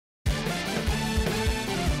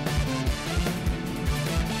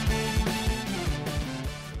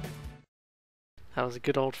That was a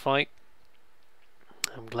good old fight.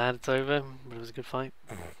 I'm glad it's over, but it was a good fight.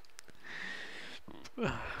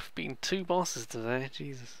 I've beaten 2 bosses today,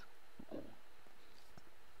 Jesus. I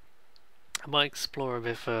might explore a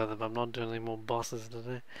bit further, but I'm not doing any more bosses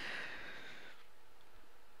today.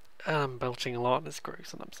 And I'm belching a lot, and it's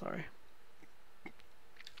gross, and I'm sorry.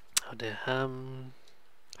 Oh dear.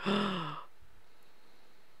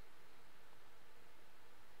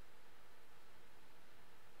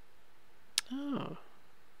 Oh.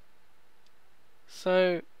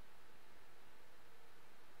 So,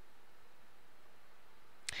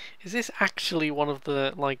 is this actually one of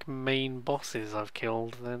the, like, main bosses I've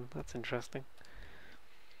killed then? That's interesting.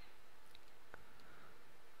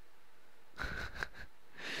 I've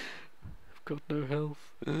got no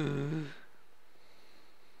health.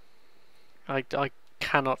 I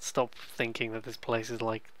cannot stop thinking that this place is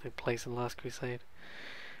like the place in Last Crusade.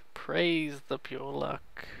 Praise the pure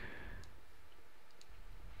luck.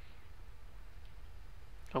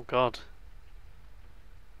 Oh god.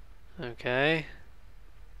 Okay.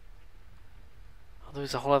 Oh,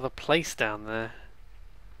 there's a whole other place down there.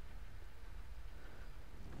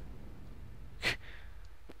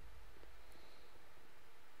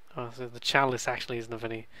 Oh, so the chalice actually isn't of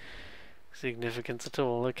any significance at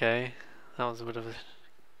all. Okay. That was a bit of a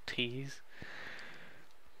tease.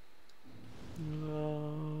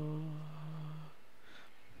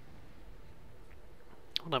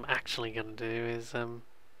 What I'm actually going to do is go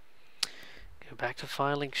back to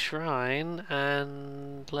Filing Shrine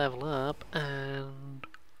and level up, and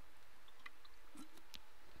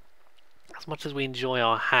as much as we enjoy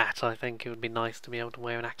our hat, I think it would be nice to be able to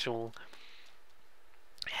wear an actual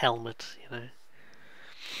helmet, you know.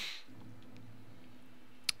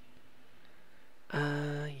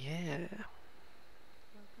 Yeah.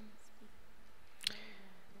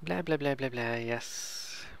 Blah blah blah blah blah, yes.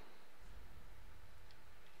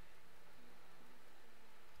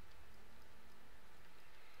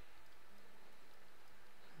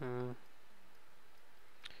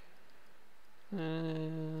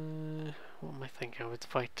 What am I thinking of? It's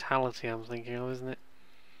vitality I'm thinking of, isn't it?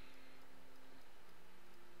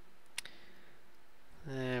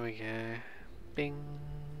 There we go. Bing.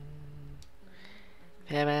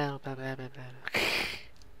 Blah, blah, blah, blah, blah, blah.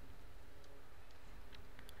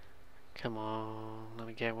 Come on, let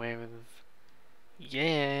me get away with...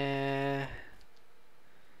 Yeah!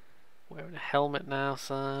 Wearing a helmet now,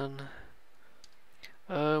 son.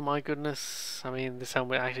 Oh my goodness. I mean, this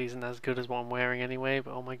helmet actually isn't as good as what I'm wearing anyway,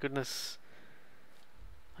 but oh my goodness.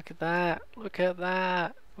 Look at that. Look at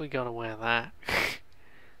that. We gotta wear that. I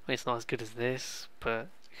mean, it's not as good as this, but...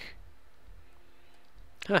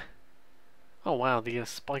 Huh. Oh wow, the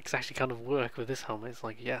spikes actually kind of work with this helmet. It's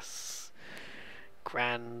like, yes.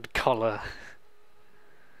 Grand collar.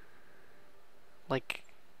 Like...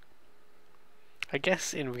 I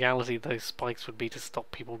guess in reality those spikes would be to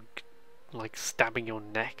stop people like stabbing your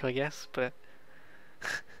neck, I guess, but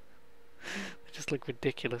they just look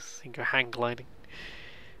ridiculous in your hang gliding.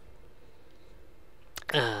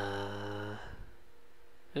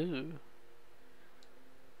 Ooh.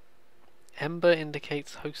 Ember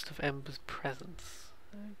indicates host of Ember's presence.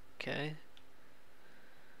 Okay.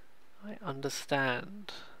 I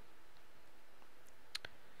understand.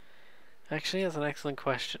 Actually, that's an excellent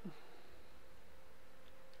question.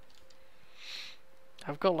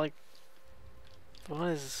 I've got like... What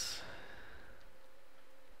is...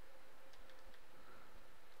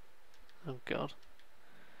 Oh god.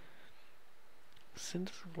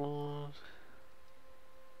 Cinders of Lord...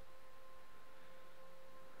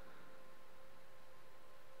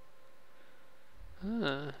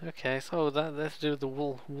 Okay, so that's to do with the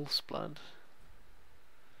wolf's blood.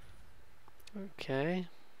 Okay.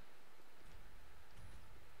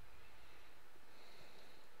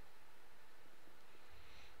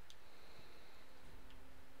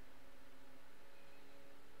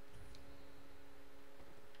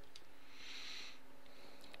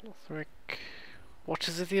 Lothric.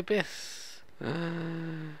 Watches of the Abyss.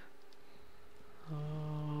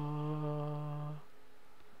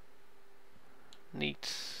 Neat.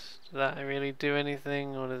 Does that really do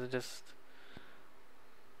anything, or does it just...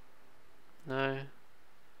 No.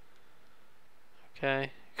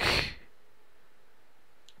 Okay.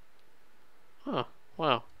 Oh,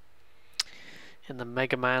 wow. In the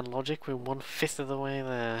Mega Man logic, we're 1/5 of the way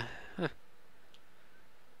there. Huh.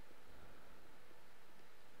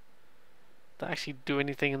 Does that actually do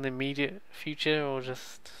anything in the immediate future, or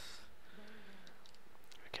just...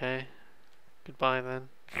 Okay. Goodbye then.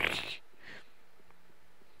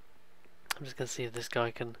 I'm just gonna see if this guy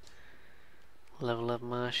can level up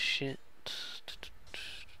my shit.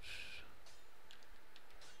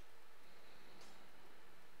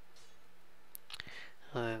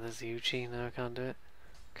 Uchi. No, I can't do it.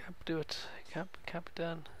 Can't do it. Can't be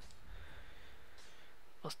done.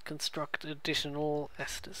 Must construct additional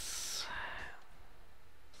Estus.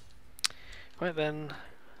 Right then.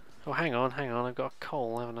 Oh, hang on. I've got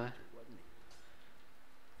coal, haven't I?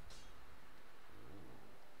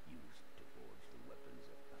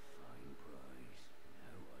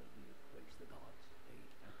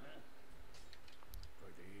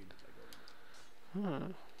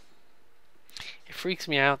 It freaks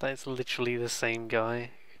me out that it's literally the same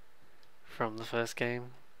guy from the first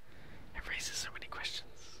game. It raises so many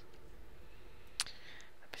questions.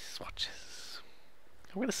 Let me swatches.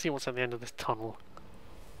 I'm gonna see what's at the end of this tunnel.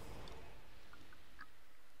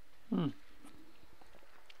 That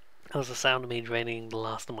was the sound of me draining the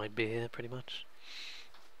last of my beer, pretty much.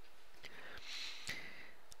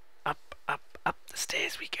 Up the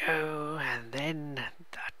stairs we go, and then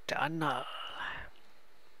the tunnel.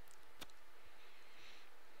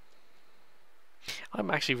 I'm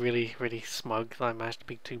actually really smug that I managed to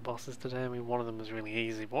beat 2 bosses today. I mean, one of them was really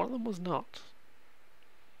easy, but one of them was not.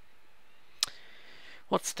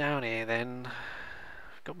 What's down here then?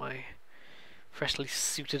 I've got my freshly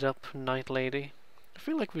suited up night lady. I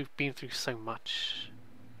feel like we've been through so much.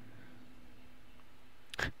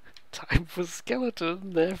 Time for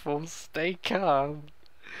skeleton, therefore stay calm.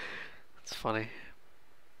 That's funny.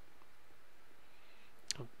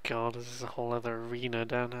 Oh god, this is a whole other arena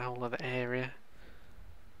down there, a whole other area.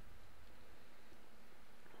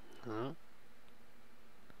 Huh?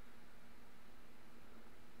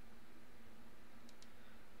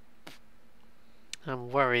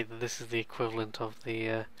 I'm worried that this is the equivalent of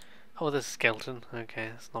the oh, there's a skeleton. Okay,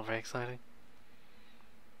 that's not very exciting.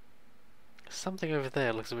 Something over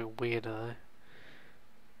there looks a bit weird though.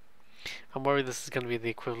 I'm worried this is going to be the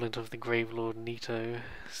equivalent of the Gravelord Nito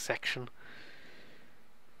section,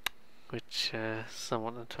 which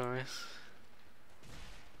somewhat notorious.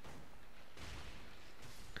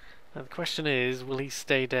 Now the question is, will he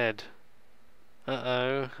stay dead?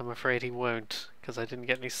 Uh-oh, I'm afraid he won't, because I didn't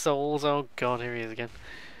get any souls. Oh god, here he is again.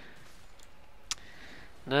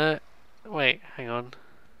 No, wait, hang on.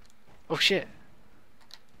 Oh shit!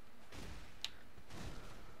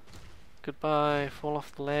 Goodbye, fall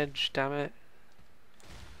off the ledge, damn it.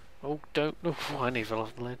 Oh, don't. Oh, I nearly fell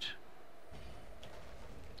off the ledge.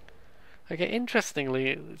 Okay,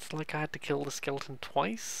 interestingly, it's like I had to kill the skeleton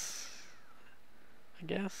twice, I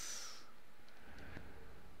guess.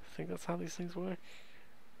 I think that's how these things work.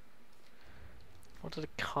 What did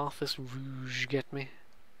a Carthus Rouge get me?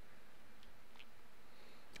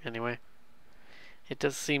 Anyway, it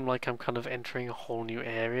does seem like I'm kind of entering a whole new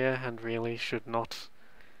area and really should not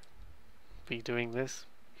be doing this.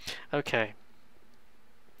 Okay,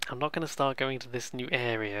 I'm not going to start going to this new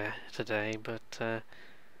area today, but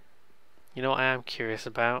you know what I am curious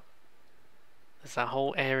about? There's that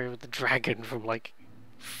whole area with the dragon from like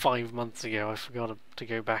 5 months ago. I forgot to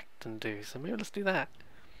go back and do, so maybe let's do that.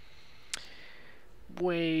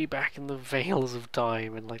 Way back in the Vales of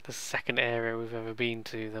Time, in like the second area we've ever been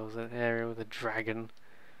to, there was an area with a dragon.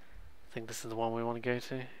 I think this is the one we want to go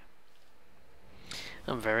to.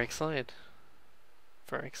 I'm very excited.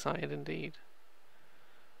 Very excited indeed.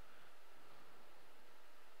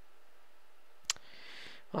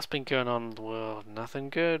 What's been going on in the world? Nothing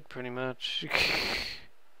good, pretty much.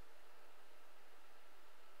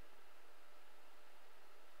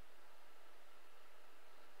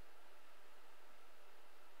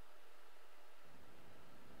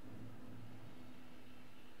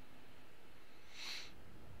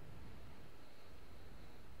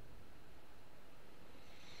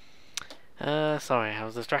 Sorry, I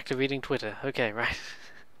was distracted reading Twitter. Okay, right.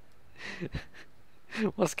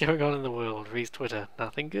 What's going on in the world? Reads Twitter.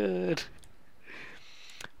 Nothing good.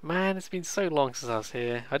 Man, it's been so long since I was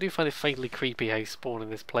here. I do find it fatally creepy how you spawn in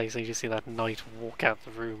this place and you just see that knight walk out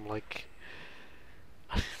the room like...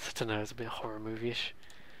 I don't know, it's a bit horror movie-ish.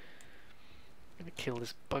 I'm gonna kill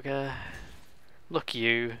this bugger. Look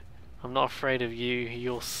you. I'm not afraid of you,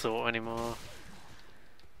 your sort anymore.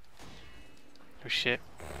 Oh shit.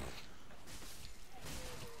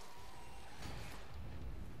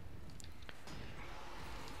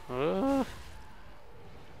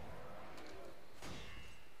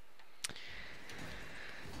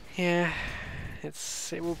 Yeah,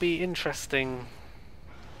 it will be interesting.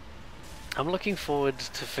 I'm looking forward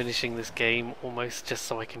to finishing this game almost just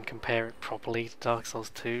so I can compare it properly to Dark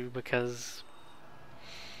Souls 2, because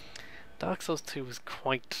Dark Souls 2 was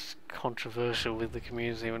quite controversial with the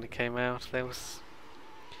community when it came out. There were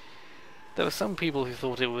some people who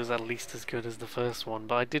thought it was at least as good as the first one,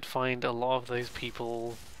 but I did find a lot of those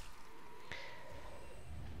people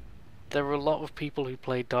there were a lot of people who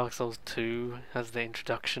played Dark Souls 2 as their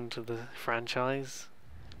introduction to the franchise.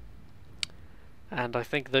 And I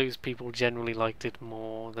think those people generally liked it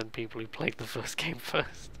more than people who played the first game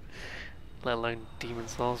first. Let alone Demon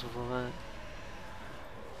Souls before that.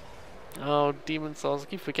 Oh, Demon Souls. I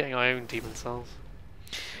keep forgetting I own Demon Souls.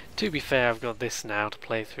 To be fair, I've got this now to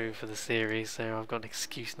play through for the series, so I've got an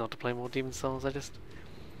excuse not to play more Demon Souls.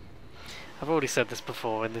 I've already said this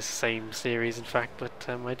before in this same series, in fact, but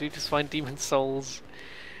I do just find Demon Souls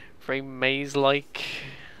very maze-like.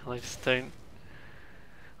 I just don't...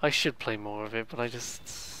 I should play more of it, but I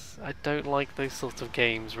don't like those sorts of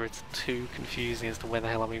games where it's too confusing as to where the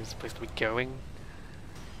hell I'm even supposed to be going.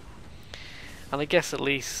 And I guess at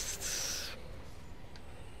least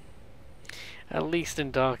in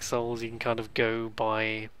Dark Souls you can kind of go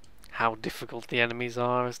by how difficult the enemies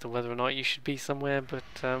are as to whether or not you should be somewhere, but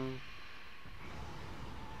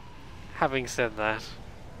having said that,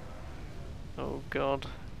 oh god,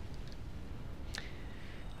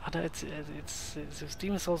 I know it's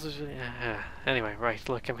Demon Souls is really, anyway, right,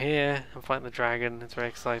 look, I'm here, I'm fighting the dragon, it's very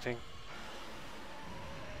exciting.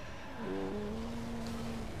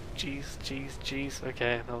 Jeez,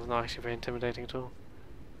 okay, that was not actually very intimidating at all.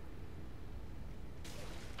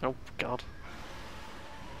 Oh god.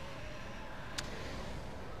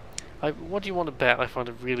 What do you want to bet I find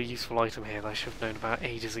a really useful item here that I should have known about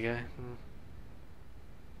ages ago?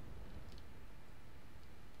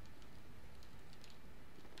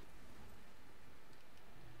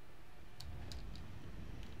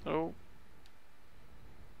 Oh.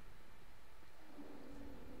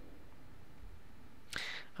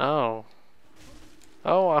 Oh.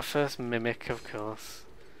 Oh, our first mimic, of course.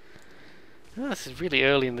 Oh, this is really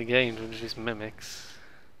early in the game to introduce mimics.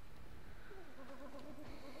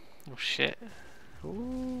 Oh shit.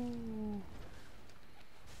 Ooh.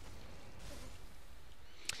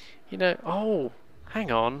 You know, oh,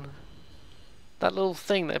 hang on. That little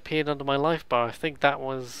thing that appeared under my life bar, I think that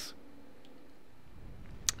was...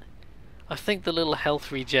 I think the little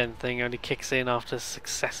health regen thing only kicks in after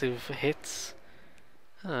successive hits.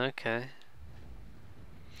 Oh, okay.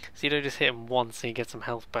 So you don't just hit him once and you get some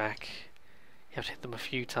health back. You have to hit them a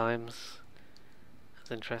few times.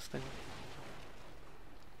 That's interesting.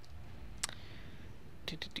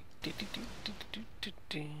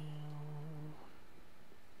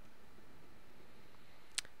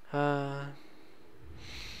 I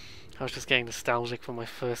was just getting nostalgic for my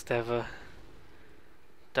first ever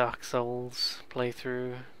Dark Souls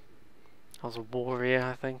playthrough. I was a warrior,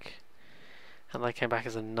 I think, and I came back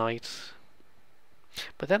as a knight.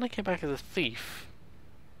 But then I came back as a thief,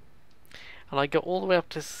 and I got all the way up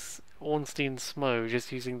to Ornstein Smough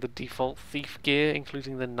just using the default thief gear,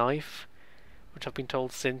 including the knife, which I've been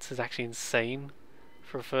told since is actually insane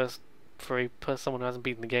for someone who hasn't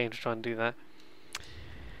beaten the game to try and do that.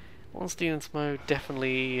 Ornstein and Smough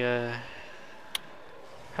definitely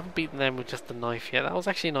haven't beaten them with just the knife yet. That was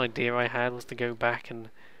actually an idea I had, was to go back and,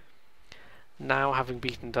 now having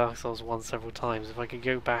beaten Dark Souls 1 several times, if I could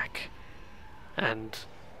go back and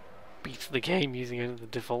beat the game using only the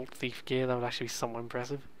default thief gear, that would actually be somewhat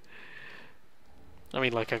impressive. I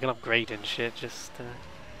mean, like, I can upgrade and shit, just...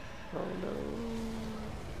 oh no...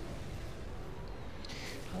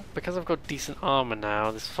 Because I've got decent armor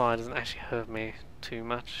now, this fire doesn't actually hurt me too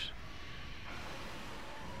much.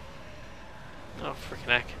 Oh, frickin'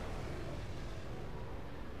 heck.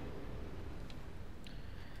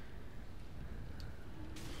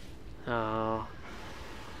 Oh.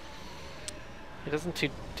 It doesn't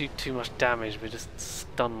do too much damage, but it just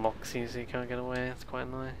stun locks you so you can't get away. It's quite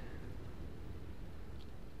annoying.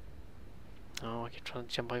 Oh, I keep trying to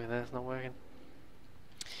jump over there, it's not working.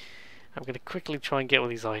 I'm going to quickly try and get all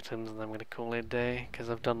these items and then I'm going to call it a day, because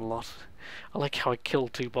I've done a lot. I like how I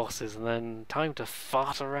killed 2 bosses and then time to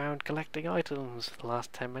fart around collecting items for the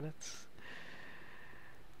last 10 minutes.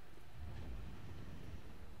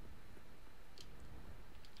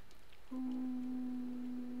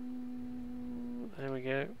 There we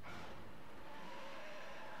go.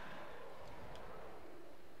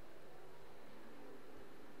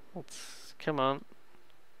 Come on.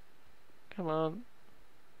 Come on.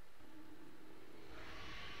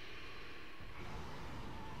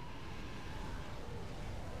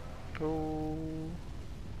 Oh.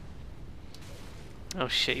 Oh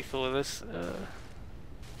shit, you thought of this.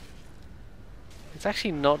 It's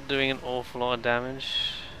actually not doing an awful lot of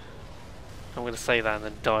damage. I'm going to say that and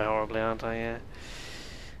then die horribly, aren't I? Yeah.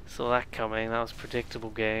 Saw that coming. That was a predictable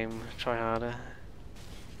game. Try harder.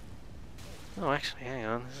 Oh, actually, hang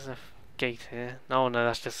on. This is a gate here. Oh no,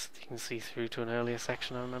 that's just, you can see through to an earlier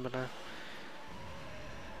section, I remember now.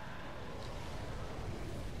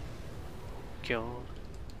 God.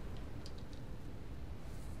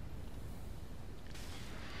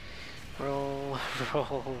 Roll,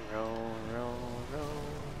 roll, roll, roll, roll.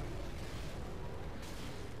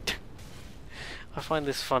 I find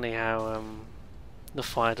this funny how the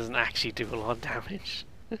fire doesn't actually do a lot of damage.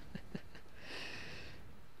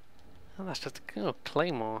 Oh, that's just a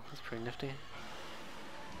claymore. That's pretty nifty.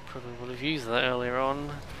 Probably would have used that earlier on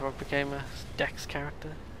before I became a Dex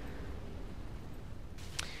character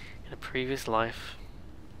in a previous life.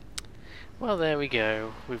 Well, there we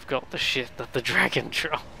go. We've got the shit that the dragon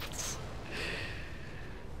drops.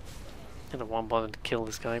 I don't want to bother to kill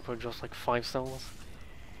this guy. Probably drops like 5 souls.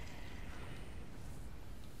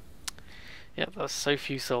 Yep, that's so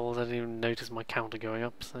few souls I didn't even notice my counter going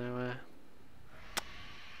up, so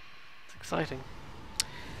it's exciting.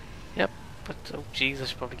 Yep, but oh jeez, I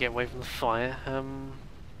should probably get away from the fire.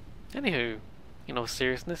 Anywho, in all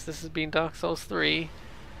seriousness, this has been Dark Souls 3.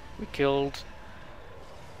 We killed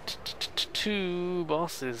 2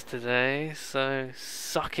 bosses today, so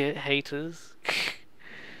suck it, haters.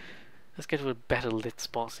 Let's get to a better lit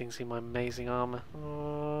spot so you can see my amazing armor.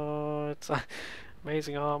 Oh, it's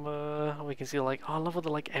amazing armor. We can see like, oh, I love all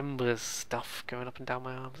the like embers stuff going up and down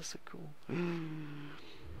my arms. That's so cool.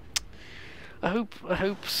 I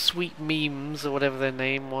hope Sweet Memes or whatever their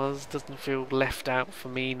name was doesn't feel left out for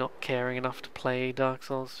me not caring enough to play Dark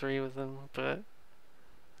Souls 3 with them, but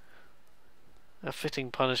a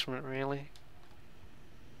fitting punishment, really.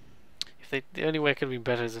 If the only way it could have been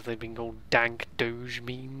better is if they'd been called dank Doge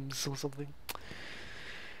memes or something.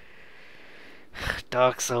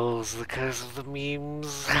 Dark Souls, the curse of the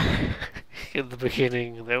memes. In the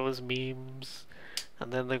beginning, there was memes,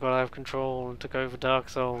 and then they got out of control and took over Dark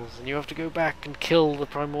Souls, and you have to go back and kill the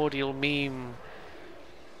primordial meme.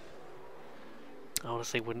 I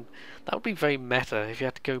honestly wouldn't. That would be very meta if you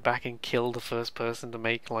had to go back and kill the first person to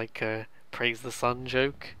make like a praise the sun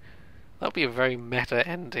joke. That would be a very meta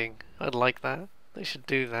ending. I'd like that. They should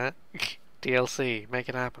do that. DLC, make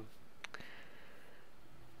it happen.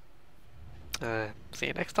 See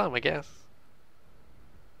you next time, I guess.